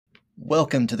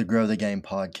Welcome to the Grow the Game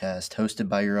podcast, hosted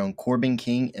by your own Corbin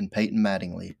King and Peyton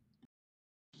Mattingly.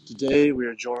 Today we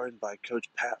are joined by Coach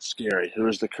Pat Skerry, who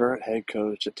is the current head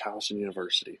coach at Towson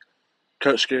University.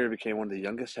 Coach Skerry became one of the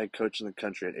youngest head coaches in the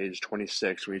country at age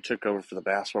 26 when he took over for the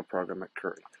basketball program at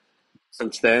Curry.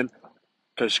 Since then,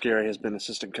 Coach Skerry has been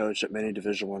assistant coach at many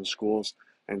Division I schools,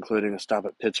 including a stop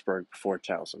at Pittsburgh before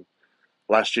Towson.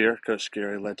 Last year, Coach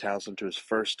Skerry led Towson to his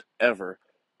first ever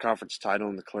conference title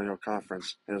in the Colonial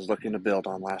Conference and is looking to build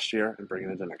on last year and bring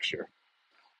it into next year.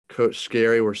 Coach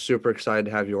Skerry, we're super excited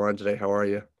to have you on today. How are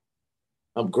you?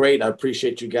 I'm great. I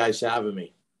appreciate you guys having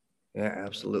me. Yeah,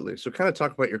 absolutely. So kind of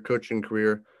talk about your coaching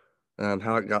career,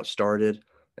 how it got started,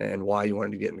 and why you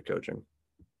wanted to get into coaching.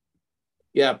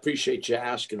 Yeah, I appreciate you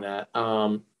asking that.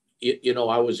 I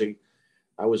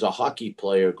was a hockey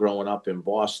player growing up in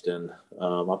Boston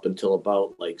up until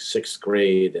about like sixth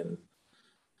grade, and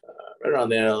right around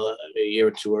there, a year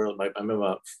or two early, I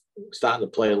remember starting to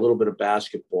play a little bit of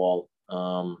basketball.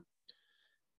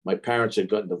 My parents had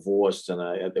gotten divorced, and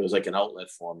it was like an outlet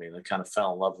for me, and I kind of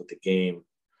fell in love with the game.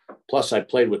 Plus, I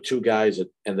played with two guys that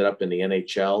ended up in the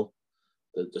NHL,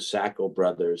 the Sacco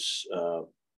brothers.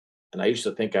 And I used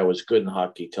to think I was good in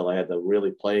hockey till I had to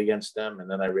really play against them. And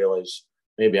then I realized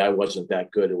maybe I wasn't that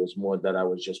good. It was more that I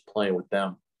was just playing with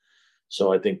them.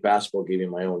 So I think basketball gave me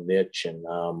my own niche, and,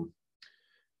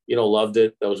 loved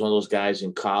it. I was one of those guys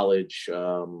in college.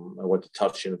 I went to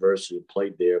Towson University and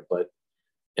played there. But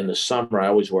in the summer, I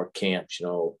always worked camps,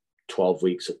 12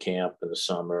 weeks of camp in the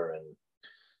summer and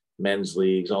men's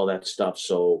leagues, all that stuff.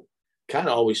 So kind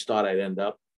of always thought I'd end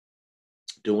up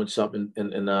doing something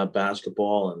in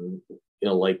basketball. And,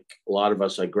 like a lot of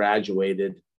us, I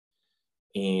graduated,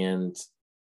 and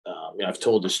I've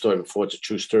told this story before. It's a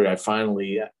true story. I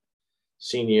finally,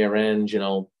 senior year end,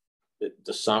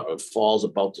 the summer, fall's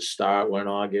about to start. We're in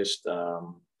August. I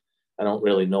don't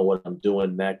really know what I'm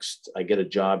doing next. I get a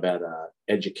job at an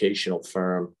educational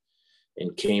firm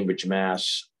in Cambridge,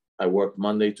 Mass. I worked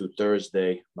Monday through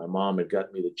Thursday. My mom had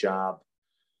got me the job.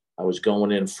 I was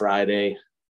going in Friday.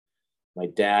 My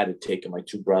dad had taken my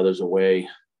two brothers away.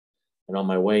 And on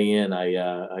my way in,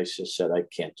 I just said, I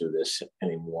can't do this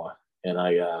anymore. And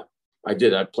I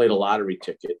did. I played a lottery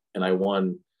ticket, and I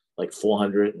won like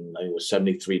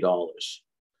 $473.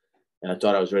 And I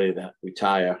thought I was ready to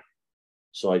retire.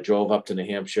 So I drove up to New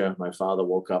Hampshire. My father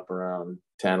woke up around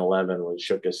 10, 11, when he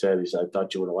shook his head. He said, I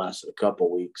thought you would have lasted a couple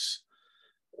of weeks.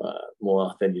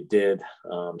 More than you did.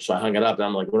 So I hung it up, and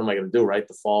I'm like, what am I going to do? Right.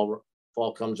 The fall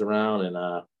comes around, and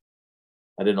I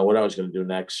didn't know what I was going to do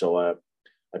next. So I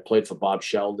played for Bob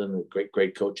Sheldon, a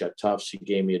great coach at Tufts. He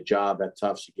gave me a job at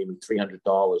Tufts. He gave me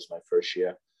 $300 my first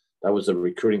year. That was the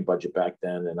recruiting budget back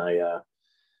then. And I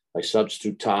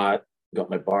substitute taught, got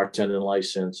my bartending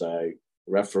license. I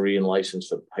refereeing license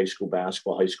for high school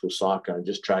basketball, high school soccer. I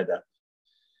just tried to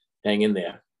hang in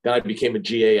there. Then I became a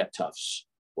GA at Tufts,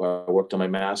 where I worked on my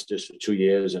master's for 2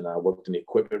 years, and I worked in the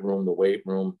equipment room, the weight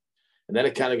room. And then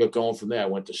it kind of got going from there. I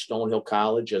went to Stonehill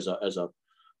College as a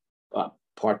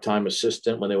part-time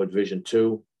assistant when they were Division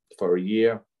II for a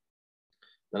year.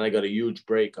 Then I got a huge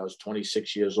break. I was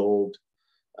 26 years old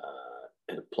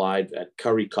and applied at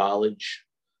Curry College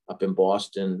up in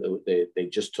Boston. They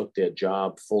just took their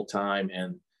job full-time,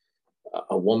 and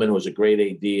a woman who was a great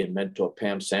AD and mentor,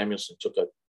 Pam Samuelson, took a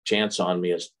chance on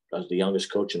me as the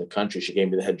youngest coach in the country. She gave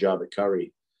me the head job at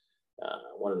Curry.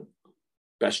 One of the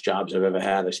best jobs I've ever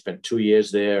had. I spent 2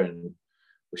 years there, and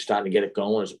we're starting to get it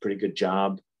going. It was a pretty good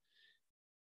job.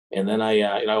 And then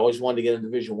I always wanted to get in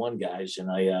Division I, guys. And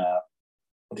I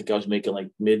think I was making like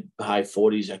mid-high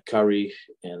 40s at Curry,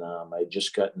 and I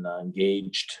just gotten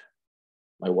engaged.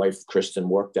 My wife, Kristen,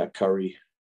 worked at Curry.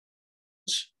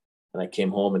 And I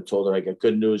came home and told her I got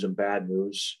good news and bad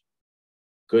news.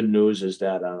 Good news is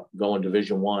that going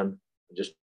Division I, I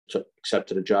just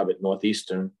accepted a job at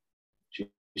Northeastern. She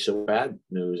said, bad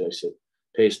news. I said,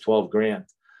 pays $12,000.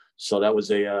 So that was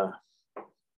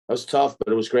tough,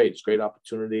 but it was great. It's a great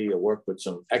opportunity. I worked with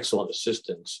some excellent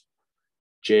assistants,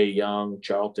 Jay Young,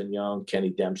 Charlton Young,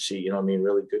 Kenny Dempsey,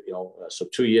 really good, so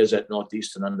 2 years at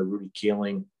Northeastern under Rudy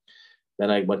Keeling. Then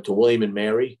I went to William and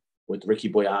Mary with Ricky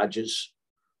Boyages,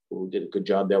 who did a good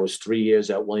job. That was 3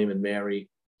 years at William and Mary.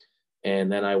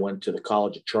 And then I went to the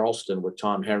College of Charleston with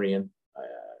Tom Herrion.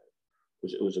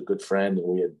 It was a good friend, and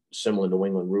we had similar New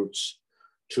England roots.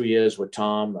 2 years with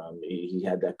Tom. He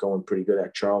had that going pretty good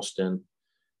at Charleston.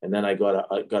 And then I got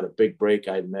a big break.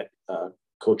 I met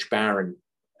Coach Barron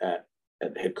at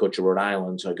head coach of Rhode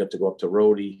Island. So I got to go up to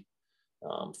Rhodey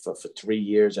for 3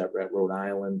 years at Rhode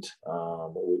Island.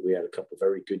 We had a couple of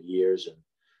very good years. And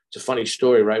it's a funny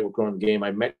story, right? We're growing the game.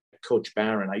 I met Coach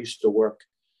Barron. I used to work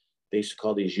they used to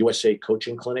call these USA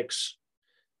coaching clinics.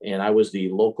 And I was the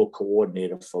local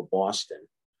coordinator for Boston,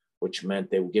 which meant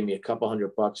they would give me a couple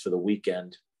 $100 for the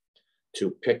weekend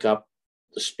to pick up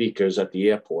the speakers at the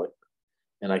airport,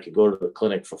 and I could go to the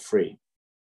clinic for free.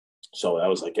 So I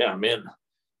was like, yeah, I'm in.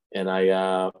 And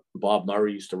Bob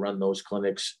Murray used to run those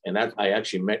clinics. And I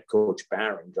actually met Coach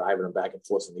Barron driving him back and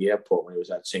forth from the airport when he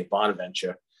was at St.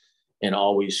 Bonaventure, and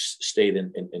always stayed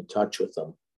in touch with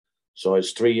them. So I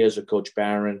was 3 years with Coach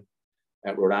Barron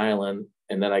at Rhode Island.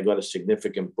 And then I got a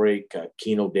significant break.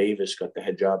 Keno Davis got the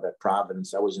head job at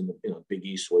Providence. That was in the Big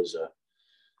East, was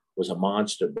a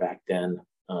monster back then.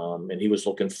 And he was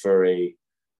looking for a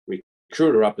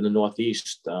recruiter up in the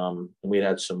Northeast. And we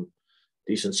had some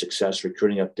decent success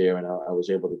recruiting up there. And I was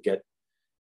able to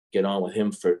get on with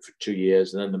him for 2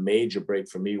 years. And then the major break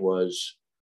for me was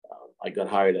I got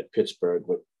hired at Pittsburgh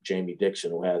with Jamie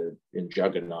Dixon, who had in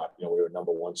juggernaut. We were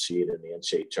number 1 seed in the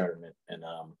NCAA tournament. And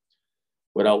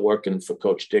without working for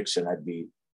Coach Dixon, I'd be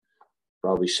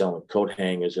probably selling coat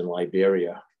hangers in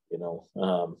Liberia.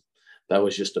 That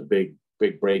was just a big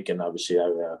break. And obviously I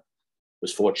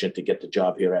was fortunate to get the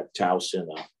job here at Towson.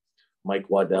 Mike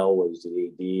Waddell was the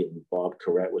AD and Bob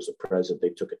Corrett was the president. They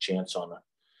took a chance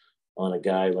on a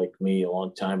guy like me a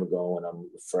long time ago, and I'm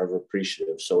forever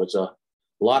appreciative. So it's a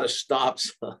lot of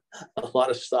stops,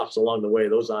 along the way.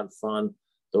 Those aren't fun.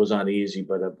 Those aren't easy,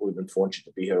 but we've been fortunate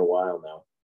to be here a while now.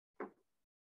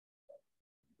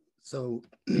 So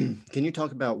can you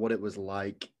talk about what it was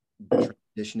like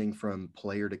transitioning from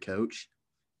player to coach?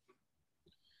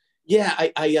 Yeah, I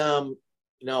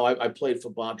played for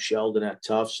Bob Sheldon at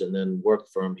Tufts and then worked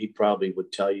for him. He probably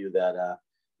would tell you that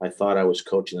I thought I was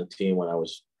coaching the team when I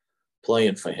was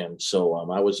playing for him. So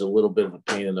I was a little bit of a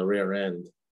pain in the rear end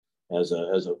as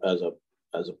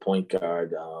a point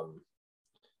guard.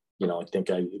 I think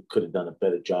I could have done a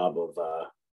better job of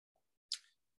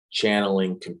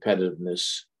channeling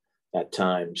competitiveness at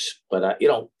times. But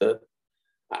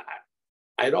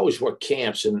I'd always worked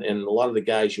camps, and a lot of the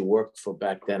guys you worked for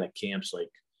back then at camps, like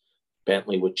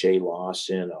Bentley with Jay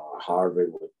Lawson or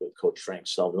Harvard with Coach Frank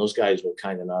Sullivan, those guys were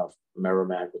kind enough.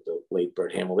 Merrimack with the late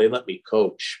Bert Hamill, they let me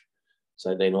coach,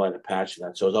 so they know I had a passion for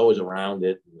that. So I was always around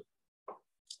it.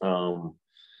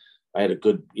 I had a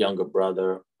good younger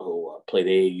brother who played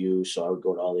AAU, so I would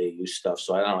go to all the AAU stuff.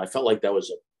 So I don't know. I felt like that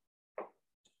was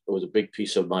a big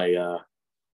piece of my.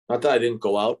 Not that I didn't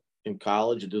go out in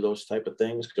college and do those type of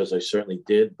things, because I certainly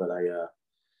did, but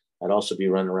I'd also be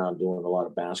running around doing a lot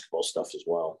of basketball stuff as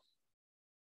well.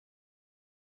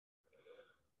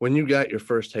 When you got your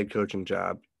first head coaching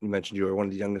job, you mentioned you were one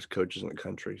of the youngest coaches in the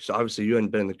country. So obviously you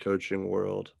hadn't been in the coaching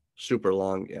world super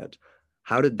long yet.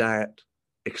 How did that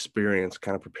experience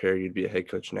kind of prepare you to be a head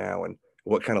coach now? And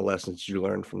what kind of lessons did you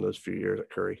learn from those few years at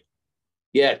Curry?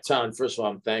 Yeah, Tom, first of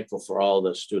all, I'm thankful for all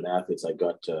the student athletes I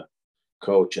got to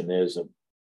coach. And there's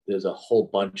a whole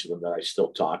bunch of them that I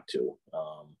still talk to,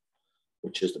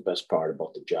 which is the best part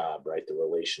about the job, right? The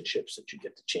relationships that you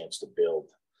get the chance to build.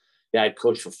 Yeah, I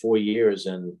coached for 4 years,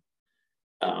 and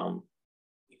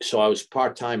so I was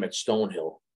part-time at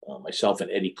Stonehill. Myself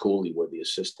and Eddie Cooley were the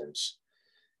assistants,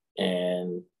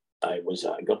 and I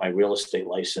got my real estate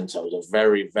license. I was a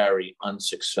very, very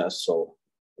unsuccessful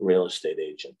real estate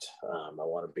agent. I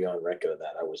want to be on record of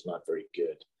that. I was not very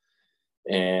good.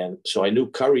 And so I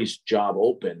knew Curry's job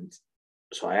opened.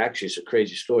 So it's a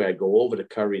crazy story. I go over to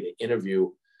Curry to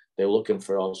interview. They're looking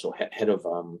for also head of,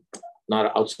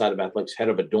 not outside of athletics, head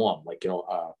of a dorm,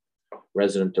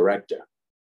 resident director.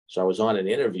 So I was on an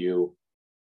interview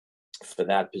for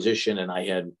that position, and I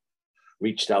had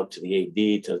reached out to the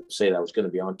AD to say that I was going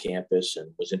to be on campus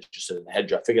and was interested in the head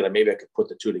job. I figured that maybe I could put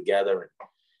the two together and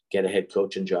get a head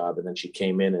coaching job. And then she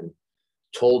came in and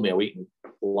told me, I was eating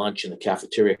lunch in the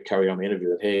cafeteria, carry on my interview,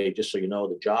 that, hey, just so you know,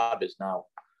 the job is now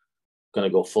going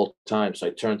to go full time. So I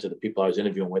turned to the people I was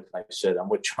interviewing with, and I said, I'm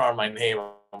withdrawing my name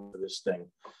on this thing.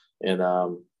 And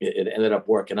it ended up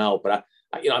working out. But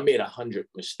I made 100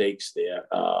 mistakes there.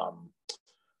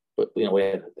 But we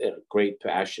had a great,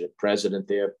 passionate president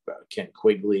there, Ken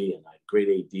Quigley, and I had great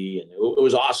AD, and it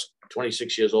was awesome.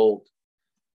 26 years old,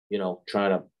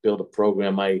 trying to build a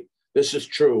program. This is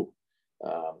true,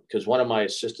 because one of my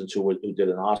assistants who did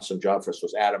an awesome job for us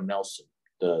was Adam Nelson,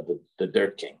 the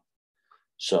Dirt King.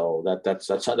 So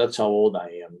that's how old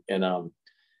I am. And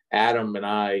Adam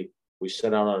and we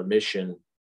set out on a mission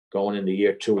going into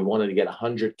year 2. We wanted to get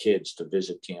 100 kids to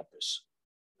visit campus.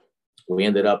 We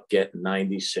ended up getting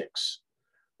 96.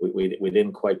 We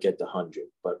didn't quite get to 100,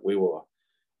 but we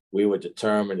were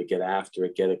determined to get after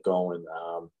it, get it going.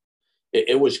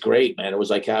 It was great, man. It was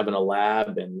like having a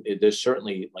lab, and there's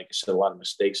certainly, like I said, a lot of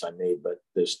mistakes I made, but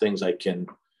there's things I can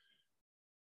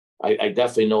I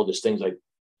definitely know there's things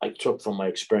I took from my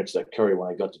experience at Curry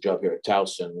when I got the job here at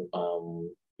Towson.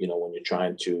 When you're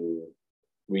trying to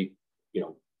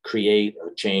create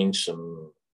or change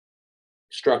some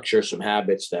structure, some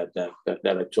habits that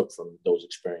I took from those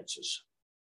experiences.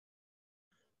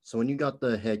 So when you got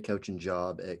the head coaching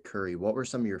job at Curry, what were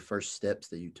some of your first steps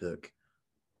that you took?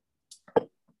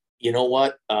 You know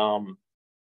what?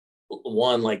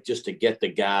 One, like, just to get the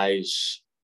guys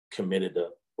committed to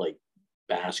like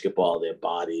basketball, their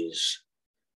bodies.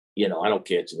 I don't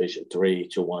care. It's Division 3,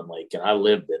 2-1, and I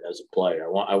lived it as a player.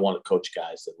 I want to coach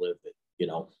guys that lived it.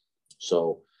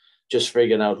 So just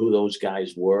figuring out who those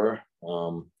guys were.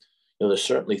 There's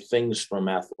certainly things from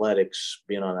athletics,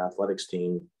 being on an athletics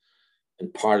team,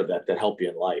 and part of that help you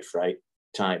in life, right?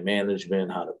 Time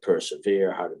management, how to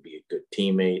persevere, how to be a good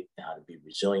teammate, how to be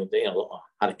resilient,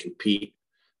 how to compete.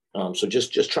 So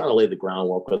just trying to lay the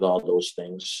groundwork with all those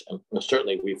things. And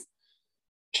certainly we've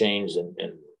changed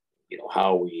in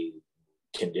how we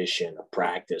condition or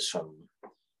practice from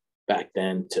back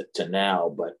then to now.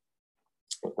 But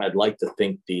I'd like to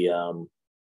think the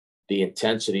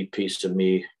intensity piece of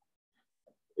me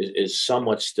is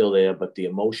somewhat still there, but the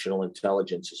emotional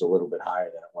intelligence is a little bit higher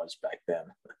than it was back then.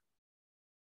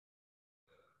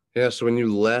 Yeah. So when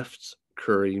you left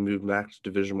Curry, you moved back to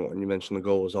Division I. You mentioned the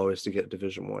goal was always to get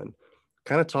Division I.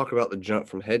 Kind of talk about the jump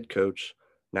from head coach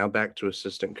now back to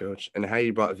assistant coach and how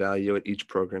you brought value at each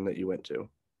program that you went to.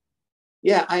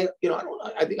 Yeah, I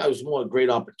think I was more a great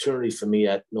opportunity for me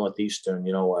at Northeastern.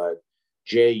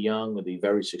 Jay Young, the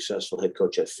very successful head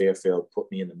coach at Fairfield, put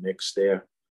me in the mix there.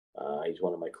 He's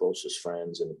one of my closest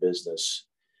friends in the business.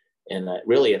 And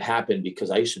it happened because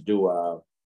I used to do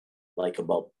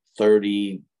about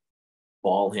 30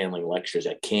 ball handling lectures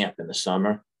at camp in the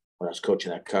summer when I was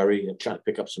coaching at Curry, and trying to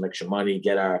pick up some extra money,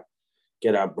 get our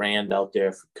brand out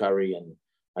there for Curry. And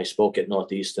I spoke at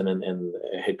Northeastern, and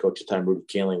head coach at the time, Rudy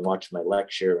Keeling, watched my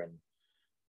lecture, and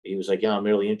he was like, "Yeah, I'm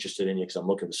really interested in you because I'm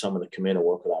looking for someone to come in and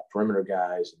work with our perimeter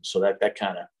guys." And so that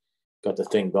kind of got the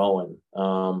thing going.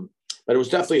 But it was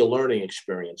definitely a learning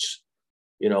experience,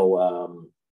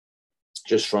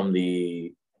 just from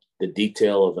the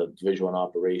detail of a Division I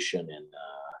operation and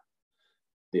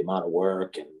the amount of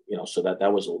work, and so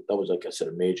that was like I said,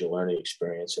 a major learning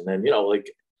experience. And then the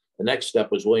next step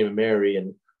was William and Mary,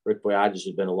 and Rick Boyages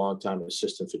had been a long time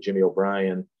assistant for Jimmy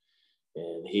O'Brien,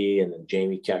 and then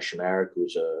Jamie Kashmarek,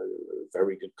 who's a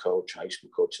very good coach, high school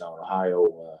coach now in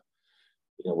Ohio.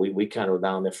 We kind of were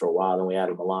down there for a while. Then we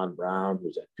added Milan Brown,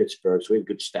 who's at Pittsburgh. So we had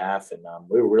good staff, and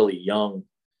we were really young.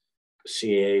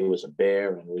 CAA was a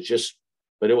bear, and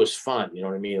but it was fun. You know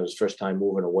what I mean? It was the first time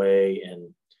moving away,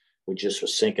 and we just were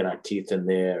sinking our teeth in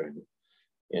there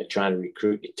and trying to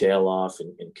recruit your tail off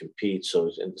and compete.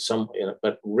 So,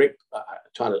 but Rick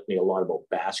taught me a lot about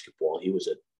basketball. He was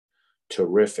a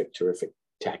terrific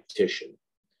tactician.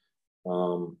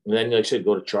 And then, like I said,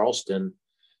 go to Charleston.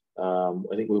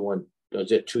 I think we won. I was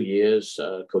there 2 years.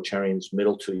 Coach Herring's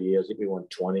middle 2 years. I think we won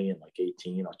 20 and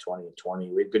 18 or 20 and 20.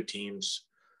 We had good teams.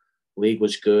 League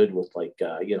was good with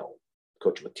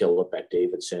Coach McKillop, Beck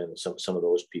Davidson, some of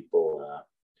those people.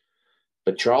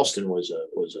 But Charleston was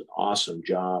an awesome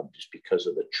job just because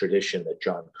of the tradition that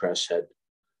John Kress had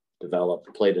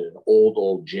developed. Played at an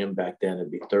old gym back then.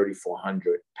 It'd be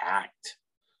 3,400 packed.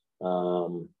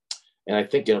 And I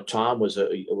think Tom was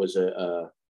a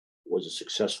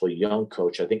successful young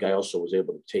coach. I think I also was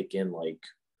able to take in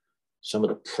some of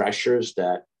the pressures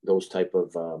that those type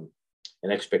of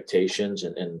and expectations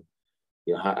and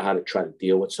how to try to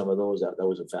deal with some of those. That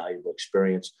was a valuable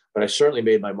experience. But I certainly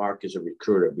made my mark as a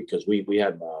recruiter because we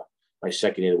had my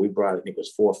second year. We brought, I think it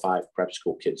was 4 or 5 prep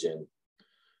school kids in,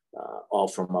 all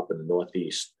from up in the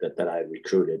Northeast that I had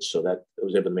recruited. So that I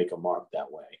was able to make a mark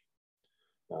that way.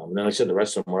 And then, like I said, the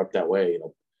rest of them were up that way.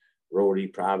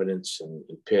 Rhodey, Providence, and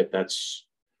Pitt. That's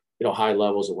high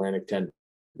levels, Atlantic 10,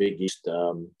 Big East.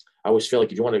 I always feel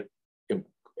like if you want to,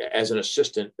 as an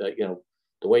assistant,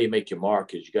 the way you make your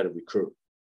mark is you got to recruit,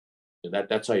 and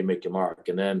that's how you make your mark.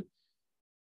 And then,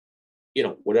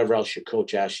 whatever else your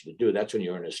coach asks you to do, that's when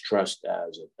you earn his trust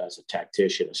as a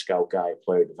tactician, a scout guy, a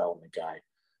player development guy.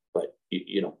 But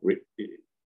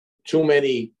too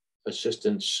many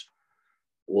assistants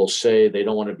will say they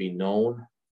don't want to be known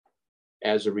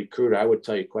as a recruiter. I would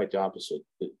tell you quite the opposite.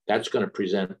 That's going to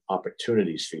present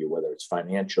opportunities for you, whether it's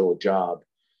financial or job.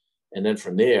 And then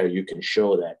from there, you can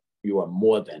show that you are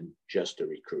more than just a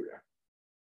recruiter.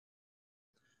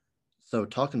 So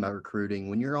talking about recruiting,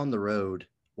 when you're on the road,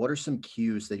 what are some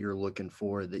cues that you're looking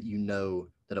for that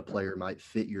that a player might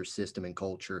fit your system and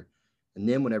culture? And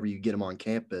then whenever you get them on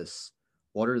campus,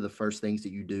 what are the first things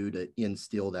that you do to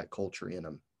instill that culture in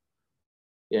them?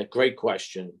 Yeah, great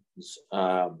question.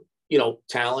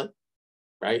 Talent,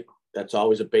 right? That's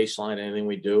always a baseline in anything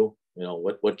we do.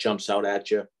 What jumps out at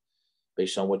you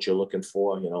based on what you're looking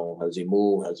for. How does he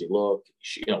move? How does he look?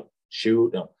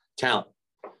 Shoot. Talent.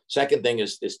 Second thing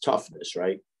is toughness,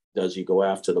 right? Does he go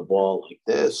after the ball like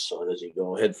this, or does he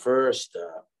go head first?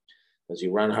 Does he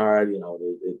run hard?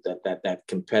 That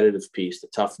competitive piece, the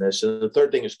toughness. And the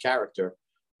third thing is character,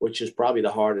 which is probably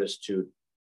the hardest to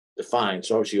define.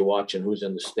 So obviously you're watching who's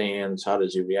in the stands, how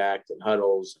does he react in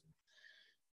huddles.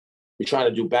 You're trying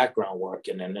to do background work,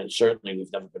 and then certainly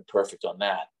we've never been perfect on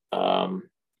that.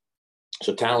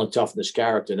 So talent, toughness,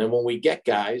 character. And then when we get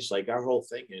guys, like our whole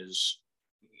thing is,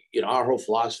 our whole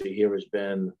philosophy here has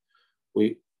been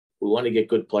we want to get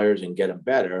good players and get them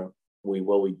better.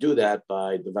 We do that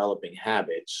by developing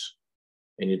habits,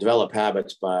 and you develop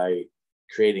habits by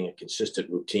creating a consistent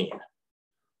routine.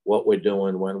 What we're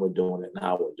doing, when we're doing it, and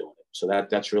how we're doing it. So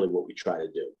that's really what we try to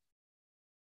do.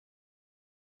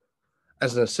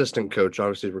 As an assistant coach,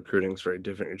 obviously recruiting is very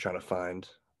different. You're trying to find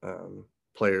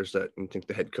players that you think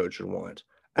the head coach would want.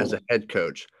 As a head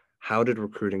coach, how did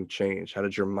recruiting change? How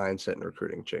did your mindset in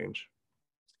recruiting change?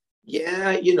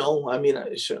 Yeah,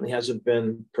 it certainly hasn't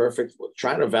been perfect. We're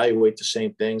trying to evaluate the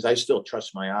same things. I still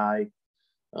trust my eye.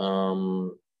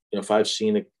 If I've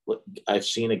seen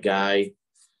a guy,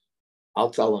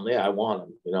 I'll tell them, yeah, I want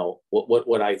him.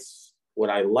 What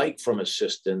I like from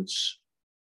assistants,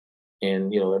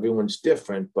 and everyone's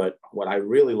different, but what I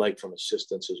really like from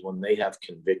assistants is when they have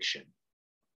conviction.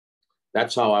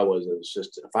 That's how I was an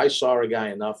assistant. If I saw a guy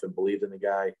enough and believed in the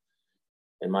guy,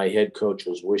 and my head coach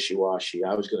was wishy-washy,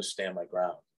 I was going to stand my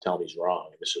ground, tell him he's wrong,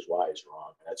 and this is why he's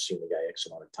wrong. And I've seen the guy X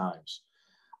amount of times.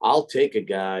 I'll take a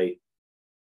guy,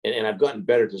 and I've gotten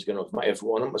better at this. If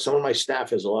some of my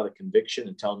staff has a lot of conviction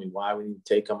and tell me why we need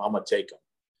to take him, I'm going to take him.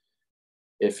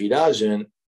 If he doesn't,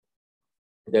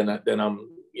 then I'm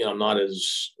not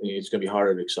as, it's going to be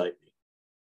harder to excite me.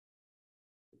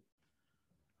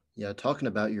 Yeah, talking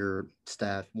about your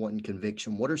staff wanting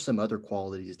conviction, what are some other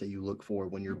qualities that you look for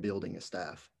when you're building a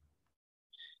staff?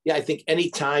 Yeah, I think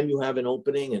anytime you have an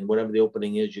opening, and whatever the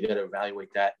opening is, you got to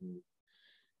evaluate that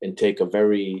and take what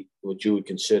you would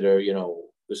consider,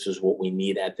 this is what we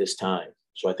need at this time.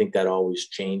 So I think that always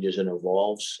changes and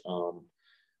evolves.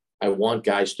 I want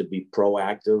guys to be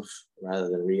proactive rather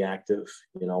than reactive.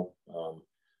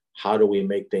 How do we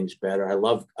make things better? I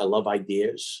love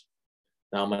ideas.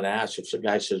 Now I'm going to ask, if some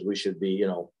guy says we should be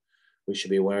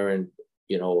wearing,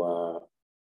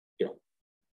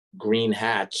 green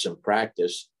hats in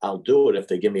practice, I'll do it if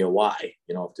they give me a why.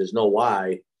 If there's no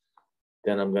why,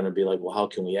 then I'm going to be like, well, how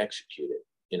can we execute it?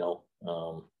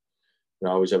 I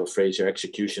always have a phrase here: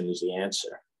 execution is the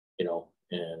answer.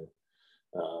 And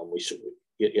we should,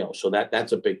 so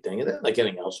that's a big thing. And then, like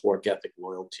anything else, work ethic,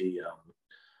 loyalty.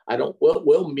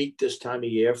 We'll meet this time of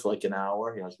year for like an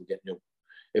hour. As we get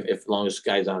as long as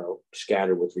guys aren't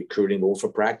scattered with recruiting, but for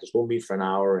practice, we'll meet for an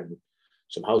hour and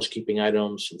some housekeeping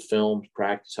items, some films,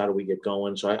 practice. How do we get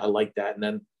going? So I like that. And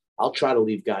then I'll try to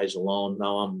leave guys alone.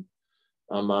 Now I'm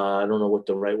I don't know what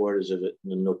the right word is. Is it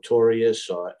notorious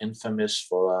or infamous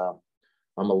for?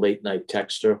 I'm a late night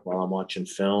texter while I'm watching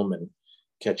film and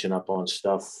catching up on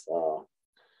stuff.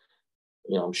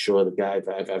 I'm sure the guy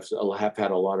I've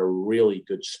had a lot of really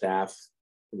good staff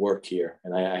work here,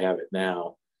 and I have it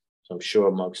now. So I'm sure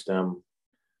amongst them,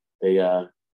 they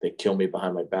kill me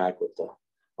behind my back with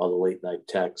all the late night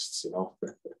texts.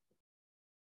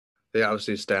 Yeah,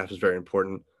 obviously staff is very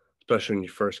important, especially when you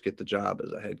first get the job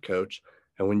as a head coach.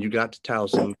 And when you got to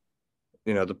Towson,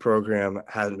 the program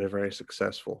hadn't been very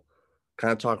successful.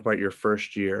 Kind of talk about your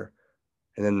first year,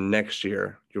 and then the next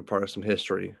year you're part of some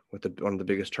history with one of the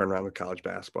biggest turnaround in college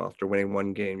basketball. After winning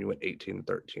one game, you went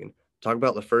 18-13. Talk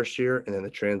about the first year and then the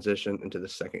transition into the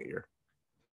second year.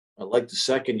 I like the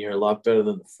second year a lot better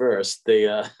than the first.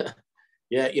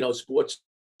 Sports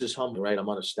is humbling, right? I'm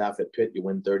on a staff at Pitt. You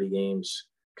win 30 games,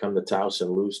 come to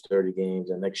Towson, lose 30 games,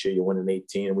 and next year you win an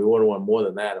 18. And we would have won more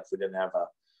than that if we didn't have a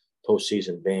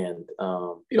postseason band.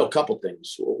 A couple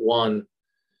things. One,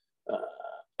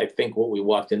 I think what we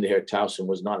walked into here at Towson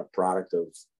was not a product of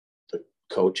the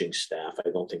coaching staff.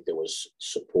 I don't think there was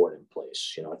support in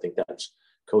place. I think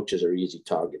coaches are easy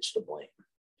targets to blame.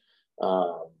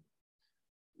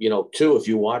 Two, if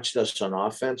you watched us on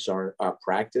offense, our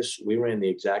practice, we ran the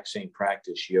exact same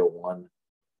practice year one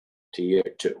to year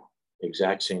two,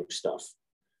 exact same stuff.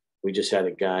 We just had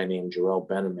a guy named Jarrell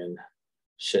Benjamin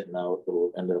sitting out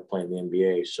who ended up playing the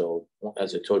NBA. So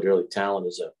as I told you earlier, talent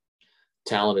is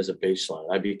a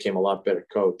baseline. I became a lot better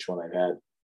coach when I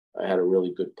had a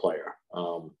really good player.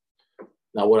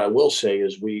 Now, what I will say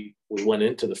is we we went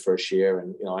into the first year,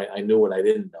 and I knew what I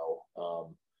didn't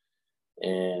know,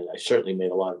 and I certainly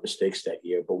made a lot of mistakes that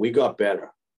year. But we got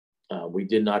better. We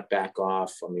did not back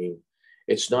off. I mean,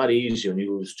 it's not easy when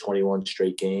you lose 21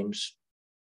 straight games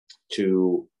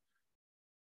to,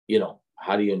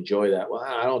 how do you enjoy that? Well,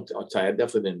 I'll tell you, I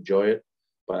definitely didn't enjoy it,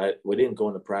 but we didn't go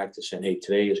into practice saying, hey,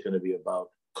 today is going to be about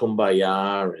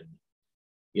kumbaya and,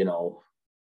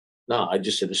 no, I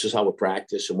just said, this is how we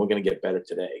practice and we're going to get better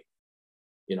today.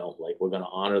 Like we're going to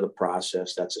honor the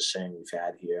process. That's a saying we've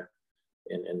had here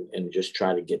and just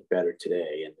try to get better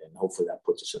today. And hopefully that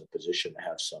puts us in a position to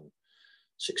have some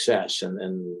success.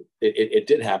 And it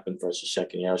did happen for us the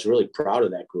second year. I was really proud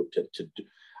of that group to do.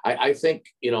 I think,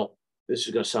 this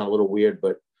is going to sound a little weird,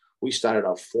 but we started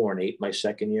off 4-8 my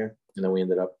second year. And then we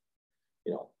ended up,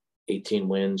 18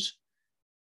 wins.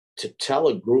 To tell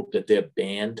a group that they're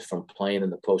banned from playing in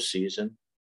the postseason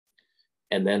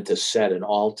and then to set an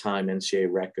all-time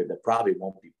NCAA record that probably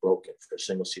won't be broken for a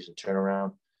single season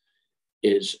turnaround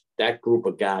is that group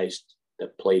of guys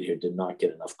that played here did not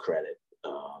get enough credit.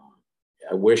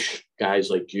 I wish guys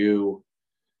like you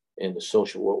and the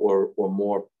social were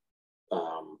more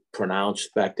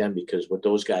pronounced back then, because what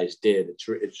those guys did, it's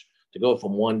to go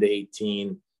from 1 to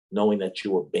 18, knowing that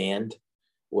you were banned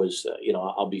was,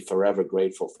 I'll be forever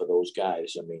grateful for those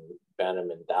guys. I mean, Benham,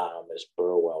 Damas,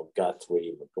 Burwell,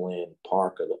 Guthrie, McGlynn,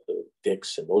 Parker, the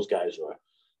Dixon, those guys were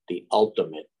the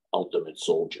ultimate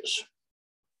soldiers.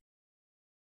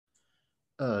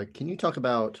 Can you talk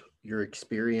about your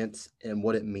experience and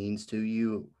what it means to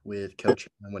you with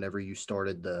coaching whenever you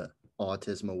started the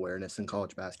autism awareness in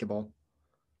college basketball?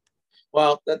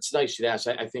 Well, that's nice you ask.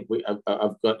 I think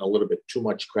I've gotten a little bit too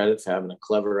much credit for having a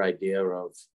clever idea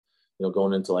of,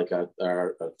 going into like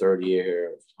our third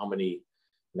year, how many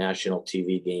national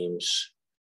TV games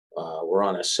were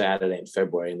on a Saturday in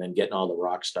February, and then getting all the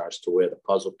rock stars to wear the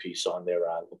puzzle piece on their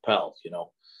lapel,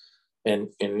 and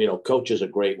coaches are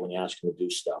great when you ask them to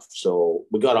do stuff. So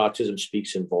we got Autism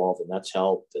Speaks involved, and that's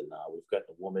helped. And we've got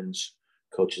the Women's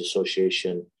Coaches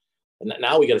Association, and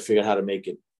now we got to figure out how to make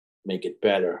it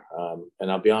better.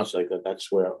 And I'll be honest, like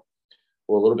that's where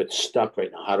we're a little bit stuck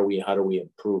right now. How do we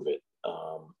improve it?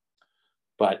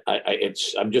 But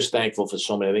I'm just thankful for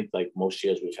so many. I think like most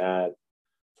years we've had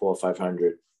 400 or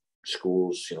 500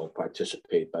 schools,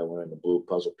 participate by wearing the blue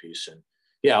puzzle piece. And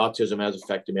yeah, autism has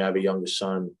affected me. I have a younger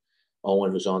son,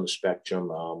 Owen, who's on the spectrum.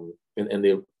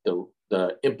 And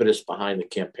the impetus behind the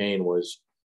campaign was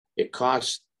the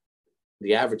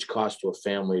average cost to a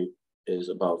family is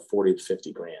about 40 to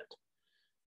 50 grand.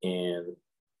 And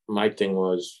my thing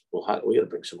was, well, we got to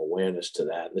bring some awareness to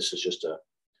that. And this is just a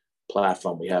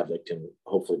platform we have that can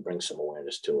hopefully bring some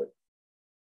awareness to it.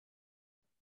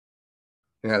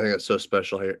 Yeah, I think that's so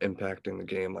special how you're impacting the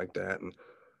game like that. And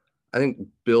I think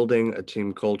building a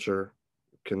team culture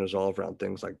can resolve around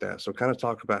things like that. So kind of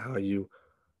talk about how you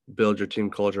build your team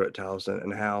culture at Towson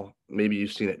and how maybe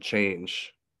you've seen it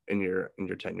change in your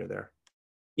tenure there.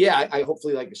 Yeah, I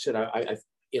hopefully, like I said, I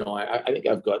think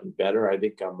I've gotten better. I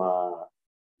think I'm,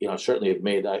 certainly have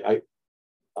made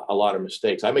a lot of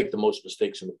mistakes. I make the most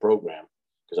mistakes in the program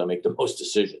because I make the most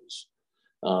decisions.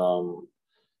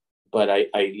 But I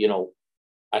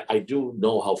do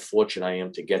know how fortunate I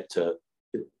am to get to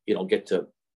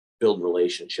build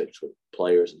relationships with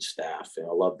players and staff. And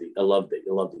I love these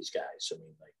guys. I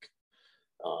mean, like,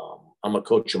 I'm gonna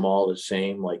coach them all the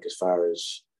same. Like, as far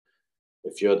as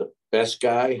if you're the best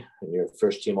guy and you're a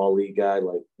first team all league guy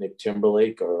like Nick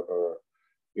Timberlake, or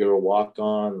you're a walk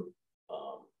on,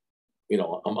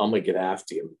 I'm gonna get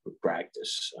after you in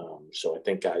practice. So I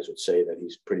think guys would say that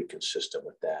he's pretty consistent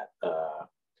with that. I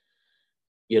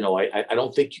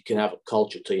don't think you can have a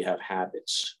culture till you have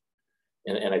habits.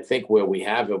 And I think where we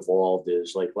have evolved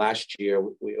is, like, last year,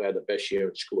 we had the best year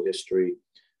in school history.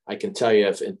 I can tell you,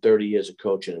 if in 30 years of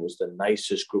coaching, it was the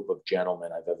nicest group of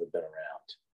gentlemen I've ever been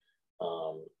around.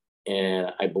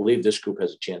 And I believe this group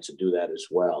has a chance to do that as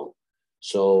well.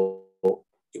 So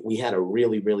we had a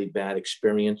really, really bad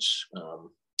experience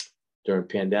during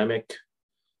pandemic.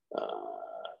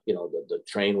 The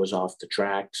train was off the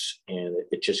tracks, and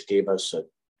it just gave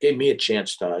me a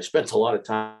chance to. I spent a lot of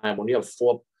time when you have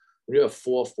four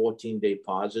 14-day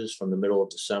pauses from the middle of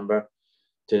December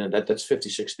to that's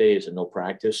 56 days and no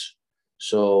practice.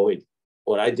 So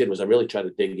what I did was I really tried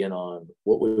to dig in on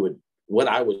what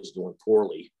I was doing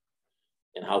poorly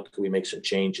and how could we make some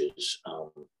changes.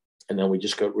 And then we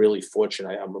just got really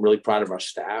fortunate. I'm really proud of our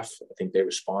staff. I think they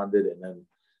responded, and then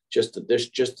just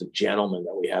the gentleman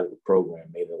that we had in the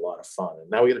program made it a lot of fun. And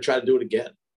now we're going to try to do it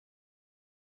again.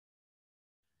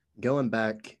 Going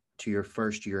back to your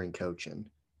first year in coaching,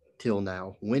 till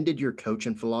now, when did your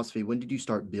coaching philosophy, when did you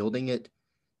start building it,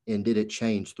 and did it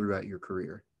change throughout your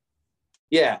career?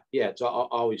 Yeah. It's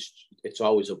always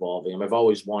evolving. I mean, I've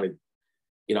always wanted,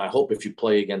 I hope if you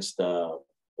play against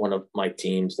one of my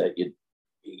teams that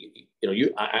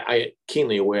I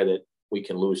keenly aware that we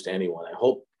can lose to anyone. I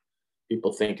hope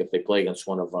people think if they play against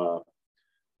one of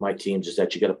my teams is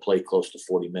that you got to play close to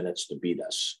 40 minutes to beat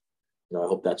us. I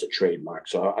hope that's a trademark.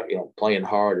 So, playing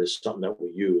hard is something that we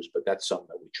use, but that's something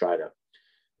that we try to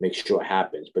make sure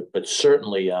happens. But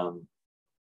certainly I've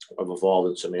evolved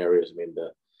in some areas. I mean,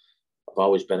 I've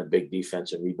always been a big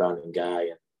defensive rebounding guy,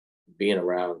 and being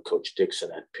around Coach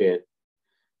Dixon at Pitt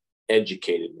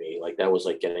educated me. Like that was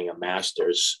like getting a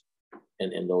master's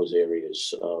in those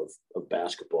areas of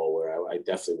basketball where I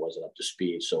definitely wasn't up to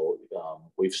speed. So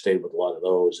we've stayed with a lot of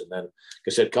those. And then, like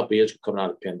I said, a couple of years coming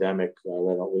out of the pandemic,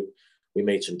 we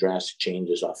made some drastic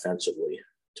changes offensively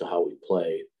to how we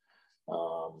play.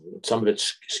 Some of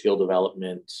it's skill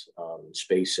development,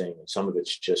 spacing, and some of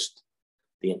it's just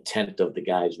the intent of the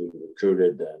guys we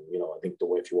recruited. And, I think the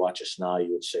way, if you watch us now,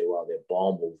 you would say, well, their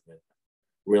ball movement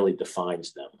really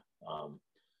defines them.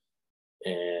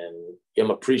 And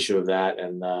I'm appreciative of that.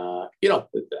 And, I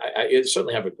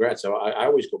certainly have regrets. I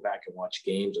always go back and watch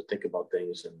games and think about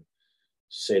things and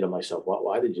say to myself,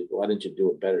 why didn't you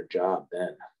do a better job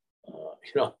then?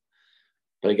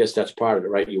 But I guess that's part of it,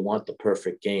 right? You want the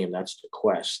perfect game. That's the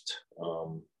quest.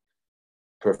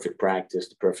 Perfect practice,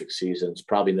 the perfect season. It's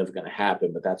probably never going to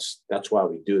happen, but that's why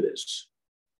we do this.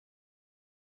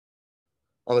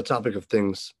 On the topic of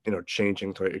things,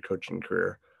 changing throughout your coaching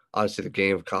career, obviously the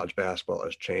game of college basketball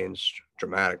has changed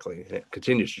dramatically, and it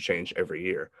continues to change every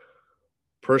year.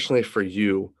 Personally, for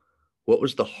you, what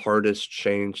was the hardest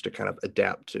change to kind of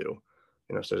adapt to?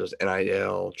 Such as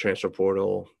NIL, transfer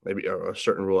portal, maybe a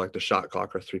certain rule like the shot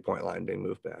clock or 3-point line being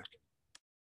moved back.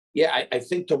 Yeah, I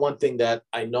think the one thing that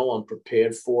I know I'm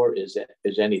prepared for is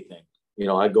anything.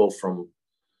 I go from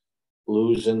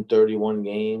losing 31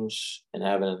 games and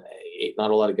having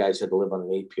not a lot of guys had to live on an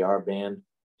APR ban.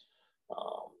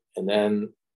 And then,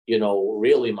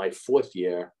 really my fourth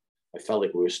year, I felt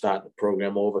like we were starting the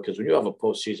program over because when you have a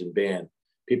postseason ban,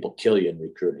 people kill you in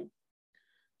recruiting.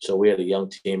 So we had a young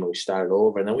team and we started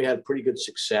over, and then we had pretty good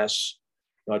success.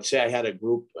 I'd say I had a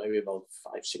group maybe about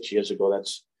 5-6 years ago.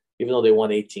 That's even though they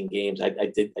won 18 games,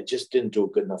 I just didn't do a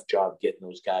good enough job getting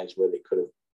those guys where they could have,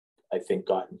 I think,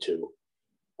 gotten to.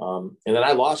 And then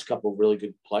I lost a couple of really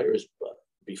good players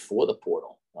before the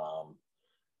portal,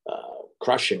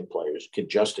 crushing players. Kid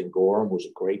Justin Gorham was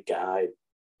a great guy,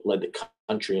 led the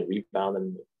country in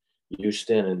rebounding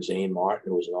Houston, and Zane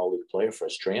Martin, who was an all-league player for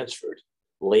us, transferred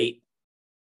late.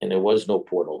 And there was no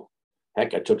portal.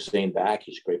 Heck, I took Zane back.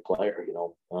 He's a great player,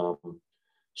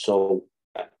 So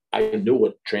I knew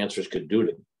what transfers could do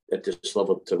at this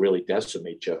level to really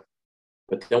decimate you.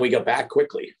 But then we got back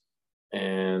quickly.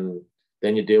 And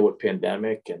then you deal with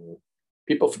pandemic. And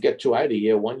people forget, too, I had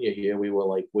one year here, we'd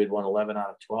won 11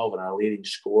 out of 12. And our leading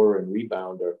scorer and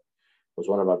rebounder was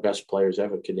one of our best players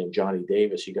ever, a kid named Johnny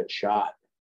Davis. He got shot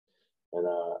and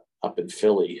up in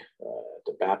Philly at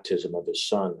the baptism of his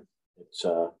son.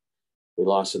 We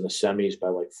lost in the semis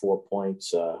by 4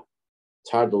 points.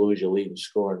 It's hard to lose your leading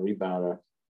scorer and rebounder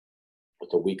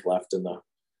with a week left in the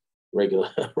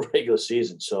regular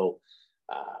season. So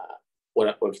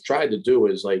what I've tried to do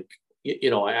is I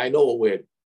know what we're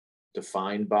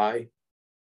defined by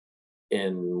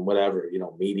in whatever,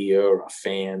 media or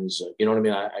fans, you know what I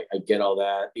mean? I get all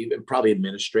that, even probably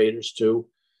administrators too.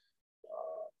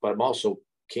 But I'm also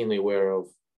keenly aware of,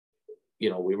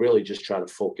 we really just try to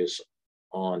focus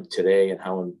on today and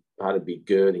how to be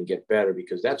good and get better,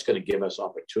 because that's going to give us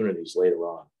opportunities later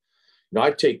on.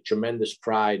 I take tremendous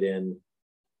pride in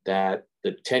that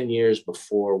the 10 years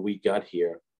before we got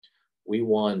here, we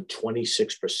won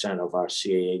 26% of our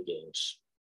CAA games.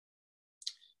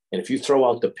 And if you throw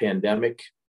out the pandemic,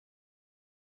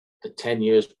 the 10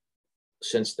 years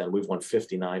since then, we've won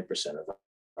 59% of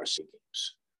our CAA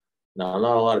games. Now,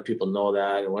 not a lot of people know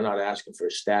that, and we're not asking for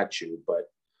a statue, but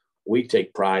we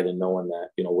take pride in knowing that,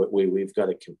 we've got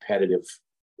a competitive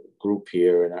group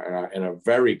here and a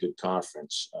very good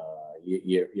conference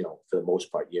year, for the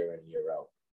most part, year in, year out.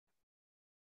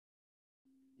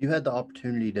 You had the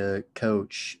opportunity to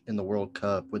coach in the World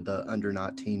Cup with the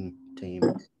under-19 team.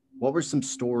 What were some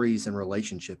stories and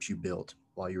relationships you built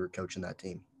while you were coaching that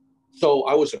team? So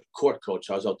I was a court coach.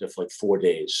 I was out there for 4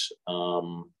 days.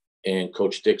 And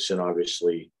Coach Dixon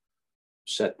obviously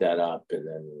set that up. And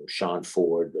then Sean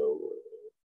Ford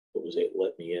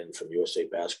let me in from USA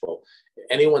Basketball.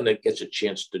 Anyone that gets a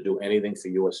chance to do anything for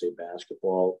USA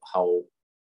Basketball,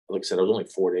 like I said, it was only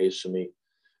 4 days for me.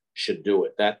 should do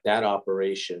it. That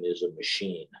operation is a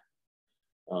machine.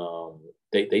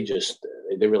 They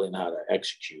really know how to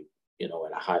execute, at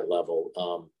a high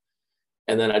level.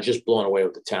 And then I just blown away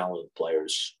with the talented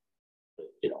players,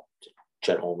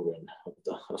 Chet Holmgren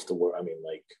of the world. I mean,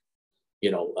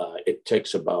 it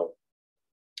takes about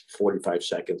 45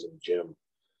 seconds in the gym.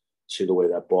 See the way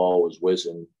that ball was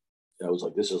whizzing. I was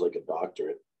like, this is like a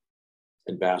doctorate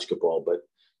in basketball. But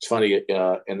it's funny.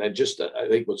 And then I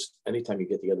think anytime you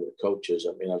get together with coaches,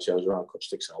 I mean, obviously I was around Coach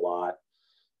Dixon a lot,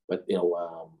 but,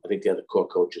 I think the other core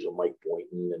coaches are Mike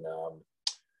Boynton and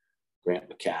Grant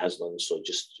McCaslin. So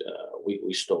just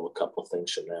we stole a couple of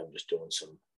things from them, just doing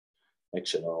some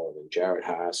X and O, and then Jared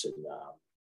Haas and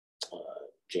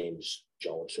James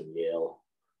Jones from Yale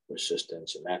were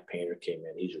assistants, and Matt Painter came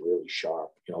in. He's really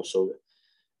sharp, So,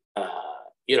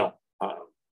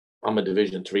 I'm a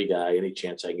Division III guy. Any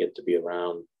chance I get to be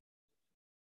around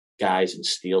guys and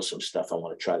steal some stuff, I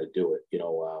want to try to do it.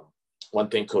 One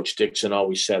thing Coach Dixon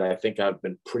always said, I think I've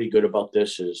been pretty good about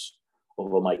this, is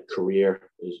over my career,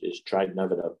 is try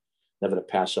never to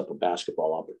pass up a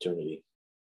basketball opportunity.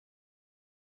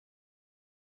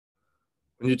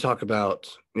 When you talk about,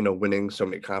 winning so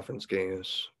many conference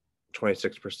games,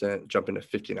 26%, jumping to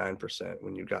 59%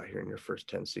 when you got here in your first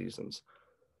 10 seasons.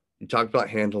 You talked about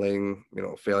handling,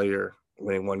 failure,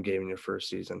 winning one game in your first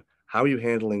season. How are you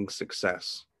handling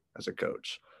success as a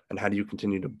coach? And how do you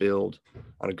continue to build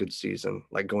on a good season,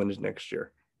 like going into next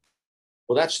year?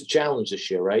 Well, that's the challenge this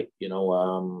year, right?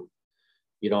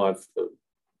 I've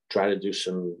tried to do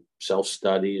some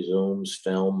self-study, Zooms,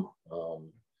 film,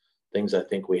 things I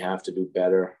think we have to do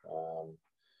better.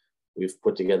 We've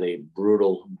put together a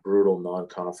brutal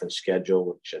non-conference schedule,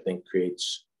 which I think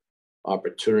creates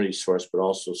opportunities for us, but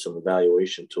also some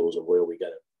evaluation tools of where we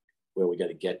got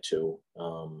to get to.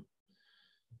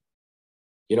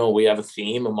 We have a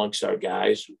theme amongst our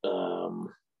guys.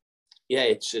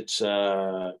 It's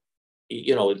the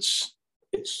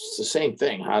same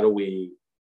thing. How do we?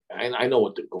 I know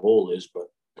what the goal is, but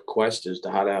the quest is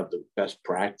to how to have the best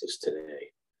practice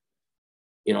today.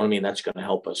 You know what I mean? That's going to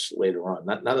help us later on.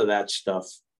 None of that stuff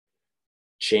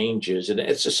changes, and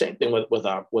it's the same thing with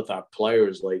our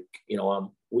players. Like,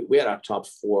 we had our top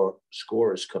 4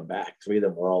 scorers come back. 3 of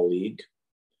them were all league,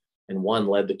 and 1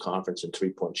 led the conference in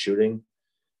 3-point shooting.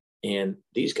 And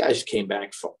these guys came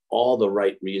back for all the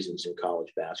right reasons in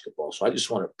college basketball. So I just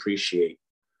want to appreciate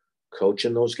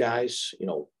coaching those guys.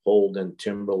 Holden,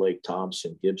 Timberlake,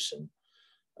 Thompson, Gibson.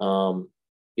 They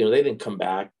didn't come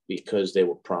back because they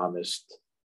were promised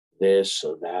this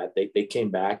or that. They came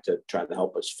back to try to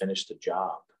help us finish the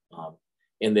job.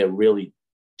 And they're really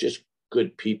just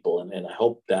good people. And I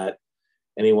hope that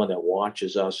anyone that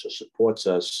watches us or supports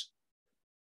us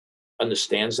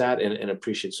understands that and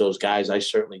appreciates those guys. I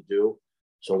certainly do.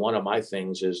 So one of my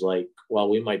things is while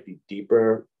we might be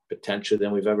deeper potentially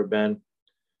than we've ever been,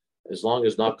 as long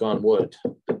as, knock on wood,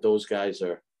 that those guys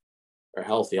are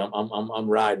healthy, I'm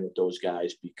riding with those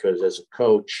guys, because as a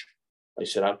coach, like I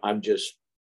said, I'm just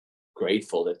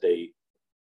grateful that they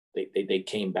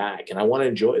came back, and I want to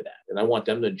enjoy that, and I want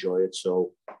them to enjoy it.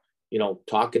 So,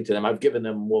 talking to them, I've given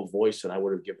them more voice than I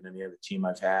would have given any other team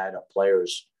I've had. Our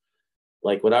players,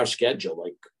 like with our schedule,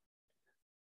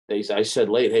 I said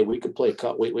late, hey, we could play a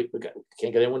cup. We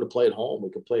can't get anyone to play at home. We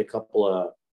could play a couple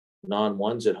of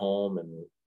non-ones at home,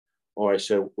 or I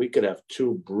said we could have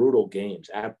 2 brutal games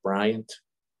at Bryant,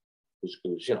 who's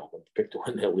picked to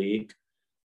win their league,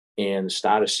 and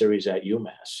start a series at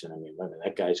UMass. And I mean,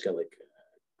 that guy's got a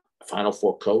Final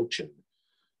Four coach, and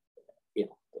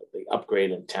the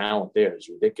upgrade in talent there is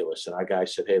ridiculous. And our guy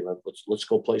said, hey, let's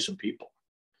go play some people.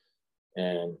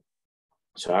 And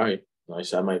so, all right. I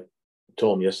said, I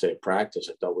told him yesterday at practice,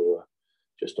 I thought we were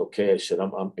just okay. I said,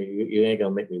 you ain't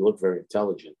gonna make me look very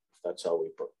intelligent if that's how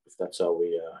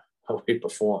we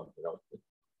perform.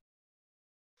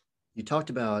 You talked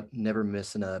about never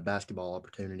missing a basketball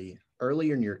opportunity.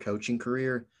 Earlier in your coaching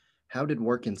career, how did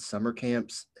work in summer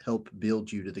camps help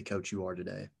build you to the coach you are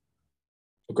today?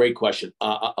 Great question.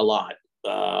 A lot.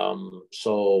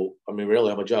 So, I mean,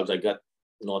 really, my jobs, I got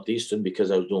Northeastern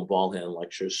because I was doing ball handling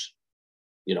lectures.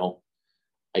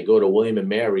 I go to William and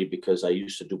Mary because I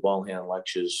used to do ball handling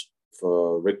lectures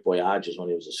for Rick Boyages when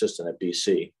he was assistant at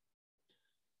BC.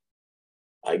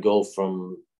 I go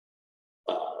from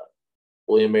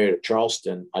William Mary to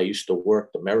Charleston. I used to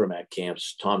work the Merrimack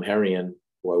camps. Tom Herrion,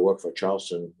 who I worked for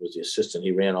Charleston, was the assistant.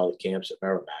 He ran all the camps at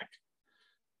Merrimack.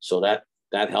 So that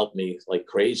helped me like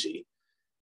crazy.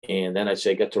 And then I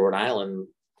got to Rhode Island,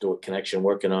 do a connection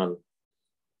working on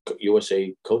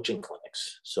USA coaching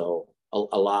clinics. So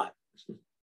a lot.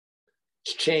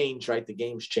 It's changed, right? The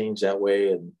game's changed that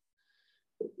way. And,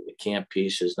 The camp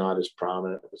piece is not as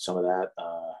prominent, but some of that,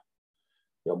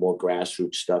 more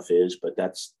grassroots stuff is. But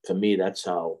that's, for me, that's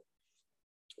how,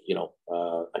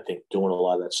 I think doing a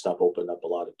lot of that stuff opened up a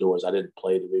lot of doors. I didn't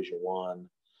play Division One.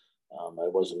 I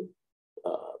wasn't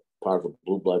part of a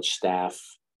blue blood staff.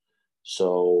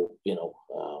 So,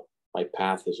 my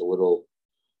path is a little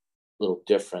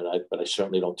different, but I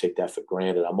certainly don't take that for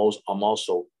granted. I'm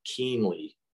also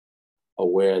keenly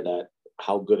aware that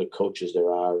how good of coaches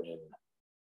there are in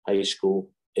high school,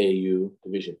 AU,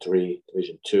 Division III,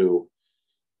 Division II.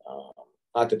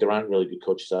 Not that there aren't really good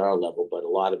coaches at our level, but a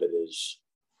lot of it is,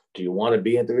 do you want to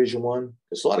be in Division One?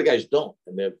 Because a lot of guys don't,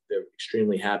 and they're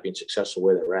extremely happy and successful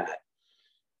where they're at.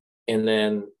 And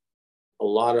then a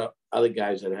lot of other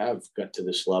guys that have got to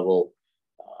this level,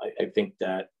 I think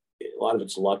that a lot of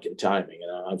it's luck and timing,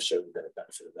 and I've certainly been a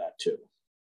benefit of that too.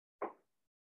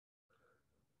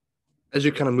 As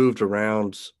you kind of moved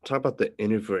around, talk about the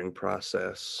interviewing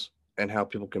process and how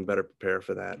people can better prepare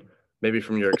for that. Maybe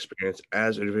from your experience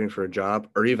as interviewing for a job,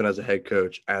 or even as a head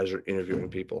coach as you're interviewing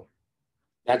people.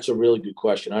 That's a really good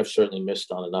question. I've certainly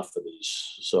missed on enough of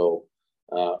these. So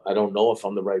I don't know if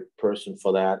I'm the right person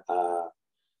for that.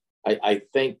 I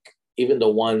think even the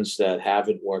ones that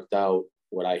haven't worked out,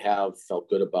 what I have felt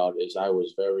good about is I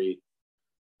was very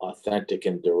authentic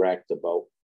and direct about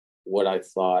what I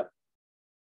thought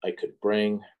I could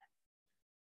bring,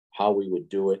 how we would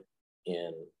do it,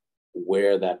 and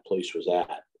where that place was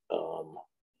at.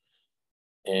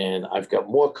 And I've got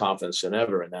more confidence than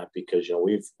ever in that because,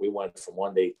 we went from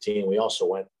 1 to 18. We also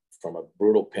went from a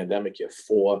brutal pandemic year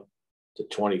 4 to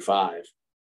 25.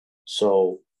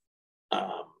 So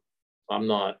I'm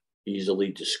not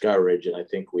easily discouraged. And I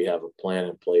think we have a plan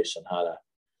in place on how to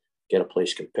get a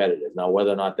place competitive. Now,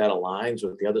 whether or not that aligns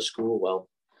with the other school, well,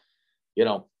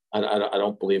 I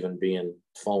don't believe in being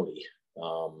phony.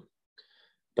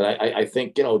 But I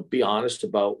think, be honest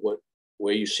about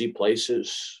where you see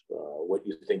places, what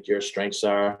you think your strengths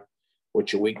are,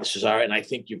 what your weaknesses are. And I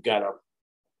think you've got to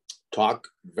talk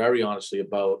very honestly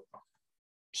about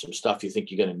some stuff you think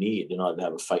you're going to need, to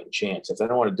have a fighting chance. If they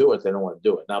don't want to do it, they don't want to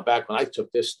do it. Now, back when I took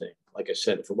this thing, like I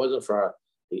said, if it wasn't for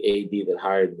the AD that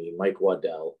hired me, Mike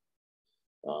Waddell,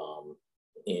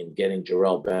 and getting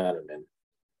Jarrell Bannerman,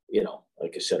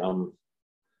 like I said, I'm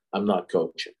not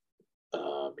coaching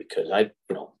because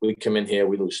we come in here,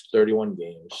 we lose 31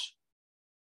 games.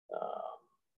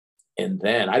 And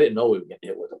then I didn't know we were getting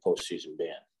hit with a postseason ban.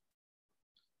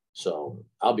 So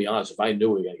I'll be honest, if I knew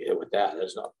we were going to get hit with that,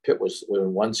 Pitt was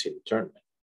in 1 seed tournament.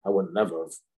 I would never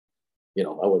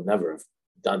have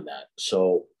done that.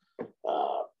 So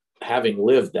having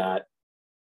lived that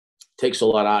takes a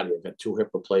lot out of you. I've had 2 hip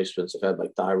replacements. I've had my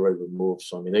thyroid removed.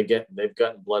 So I mean, they've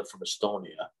gotten blood from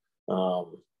Estonia.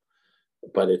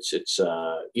 But it's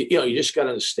you just got to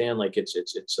understand, like it's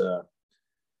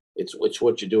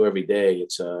what you do every day.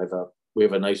 We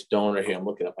have a nice donor here. I'm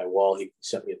looking at my wall. He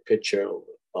sent me a picture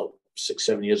about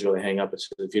 6-7 years ago to hang up. It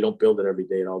said, if you don't build it every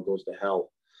day, it all goes to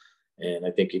hell. And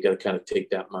I think you got to kind of take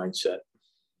that mindset.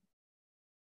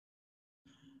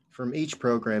 From each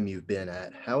program you've been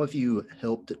at, how have you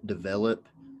helped develop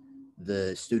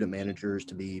the student managers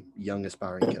to be young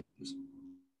aspiring coaches?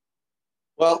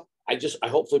 Well, I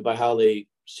hopefully by how they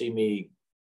see me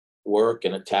work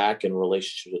and attack and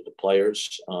relationship with the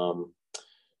players.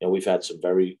 We've had some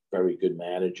very, very good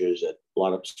managers at a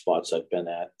lot of spots I've been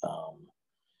at.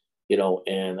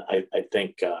 And I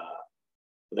think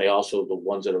they also, the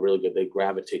ones that are really good, they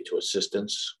gravitate to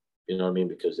assistants,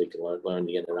 because they can learn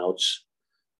the in and outs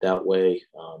that way.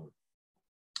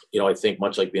 I think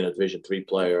much like being a Division III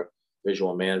player, Division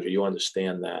I manager, you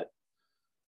understand that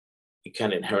you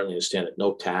kind of inherently understand that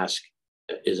no task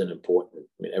isn't important.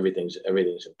 I mean, everything's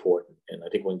important. And I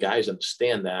think when guys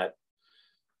understand that,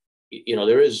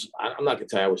 I'm not going to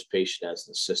tell you I was patient as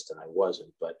an assistant. I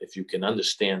wasn't. But if you can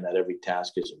understand that every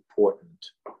task is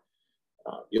important,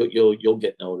 you'll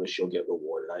get noticed. You'll get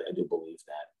rewarded. I do believe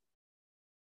that.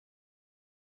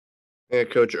 Yeah,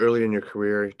 Coach, early in your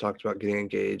career, you talked about getting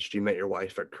engaged. You met your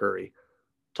wife at Curry.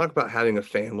 Talk about having a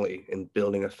family and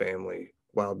building a family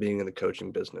while being in the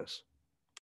coaching business.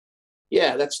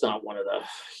 Yeah, that's not one of the,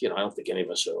 I don't think any of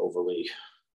us are overly.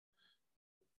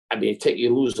 I mean,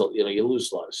 you lose a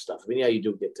lot of stuff. I mean, yeah, you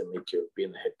do get to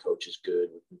being the head coach is good.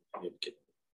 You get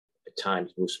at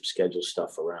times move some schedule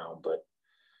stuff around, but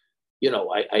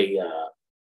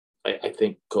I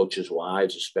think coaches'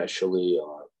 wives, especially,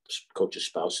 or coaches'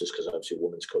 spouses, because obviously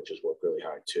women's coaches work really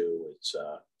hard too. It's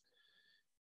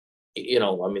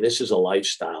this is a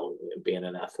lifestyle being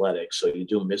in athletics, so you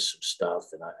do miss some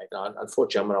stuff, and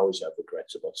unfortunately, I'm gonna always have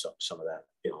regrets about some of that,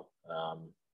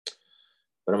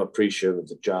 but I'm appreciative of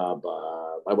the job.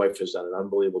 my wife has done an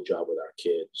unbelievable job with our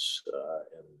kids.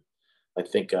 And I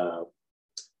think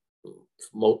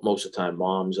most of the time,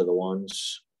 moms are the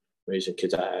ones raising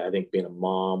kids. I think being a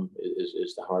mom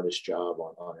is the hardest job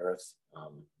on earth.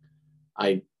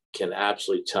 I can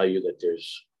absolutely tell you that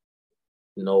there's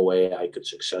no way I could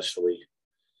successfully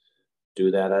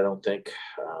do that. I don't think,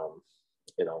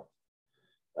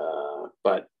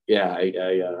 but yeah,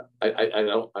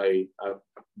 I'm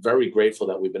very grateful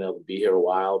that we've been able to be here a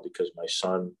while, because my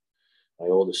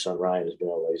oldest son, Ryan, has been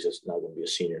able to, he's just now going to be a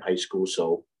senior in high school.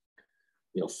 So,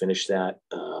 finish that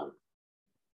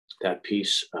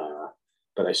piece.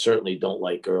 But I certainly don't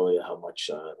like earlier how much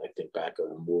I think back of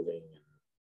moving and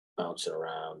bouncing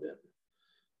around and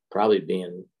probably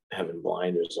having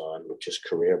blinders on, with just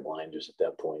career blinders at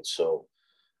that point. So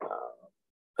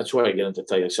that's where I get into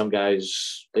tell you, some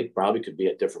guys, they probably could be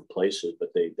at different places, but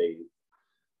they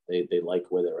like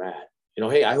where they're at.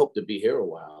 Hey, I hope to be here a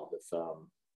while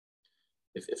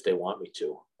if they want me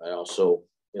to. I also,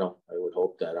 I would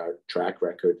hope that our track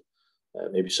record,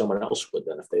 maybe someone else would.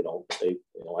 Then if they don't,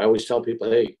 I always tell people,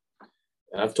 hey,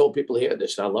 and I've told people here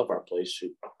this, I love our place.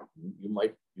 You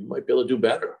might be able to do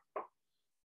better.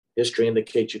 History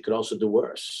indicates you could also do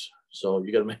worse. So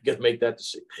you got to make that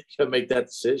decision. You got to make that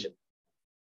decision.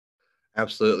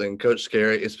 Absolutely. And Coach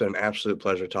Skerry, it's been an absolute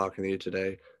pleasure talking to you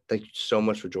today. Thank you so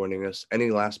much for joining us. Any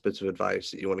last bits of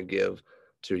advice that you want to give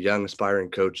to young aspiring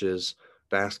coaches,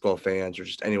 basketball fans, or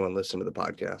just anyone listening to the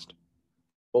podcast?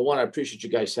 Well, one, I appreciate you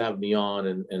guys having me on,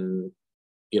 and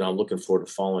I'm looking forward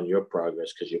to following your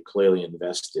progress, because you're clearly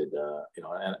invested.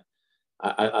 And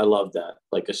I love that.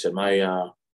 Like I said,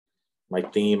 my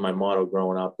theme, my motto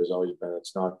growing up has always been,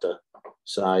 it's not the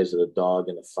size of the dog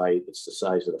in the fight, it's the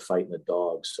size of the fight in the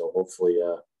dog. So hopefully,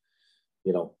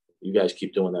 you guys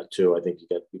keep doing that too. I think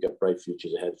you got bright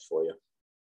futures ahead for you.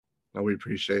 No, we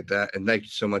appreciate that. And thank you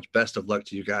so much. Best of luck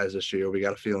to you guys this year. We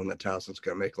got a feeling that Towson's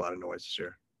going to make a lot of noise this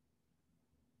year.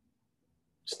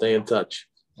 Stay in touch.